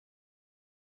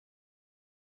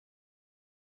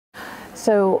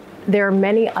So there are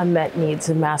many unmet needs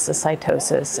in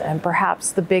mastocytosis, and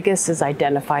perhaps the biggest is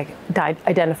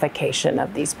identification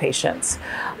of these patients.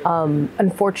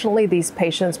 Unfortunately, these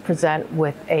patients present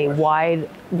with a wide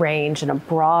range and a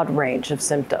broad range of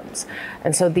symptoms.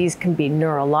 And so these can be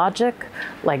neurologic,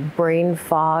 like brain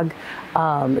fog,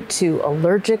 to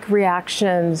allergic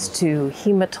reactions, to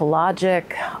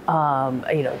hematologic,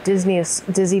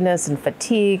 dizziness and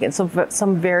fatigue, and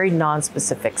some very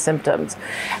nonspecific symptoms.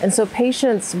 And so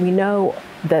patients, we know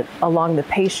that along the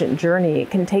patient journey, it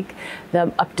can take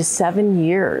them up to 7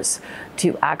 years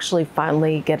to actually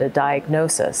finally get a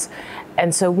diagnosis.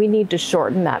 And so we need to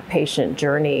shorten that patient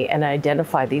journey and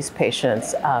identify these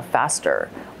patients faster.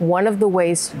 One of the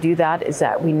ways to do that is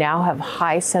that we now have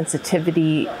high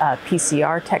sensitivity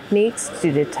PCR techniques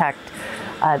to detect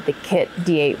the KIT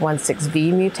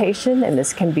D816V mutation, and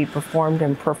this can be performed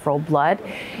in peripheral blood.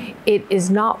 It is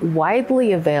not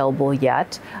widely available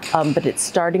yet, but it's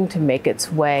starting to make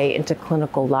its way into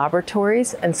clinical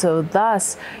laboratories. And so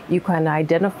thus, you can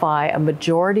identify a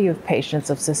majority of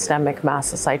patients of systemic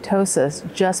mastocytosis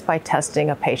just by testing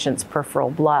a patient's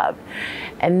peripheral blood.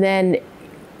 And then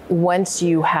once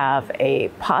you have a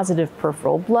positive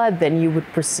peripheral blood, then you would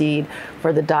proceed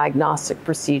for the diagnostic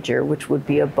procedure, which would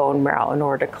be a bone marrow, in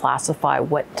order to classify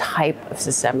what type of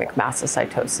systemic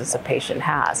mastocytosis a patient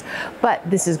has. But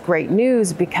this is great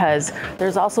news because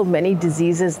there's also many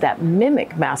diseases that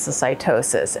mimic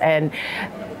mastocytosis, and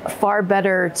far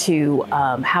better to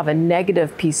have a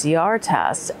negative PCR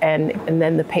test, and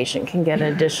then the patient can get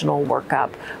an additional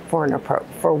workup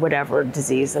for whatever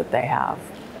disease that they have.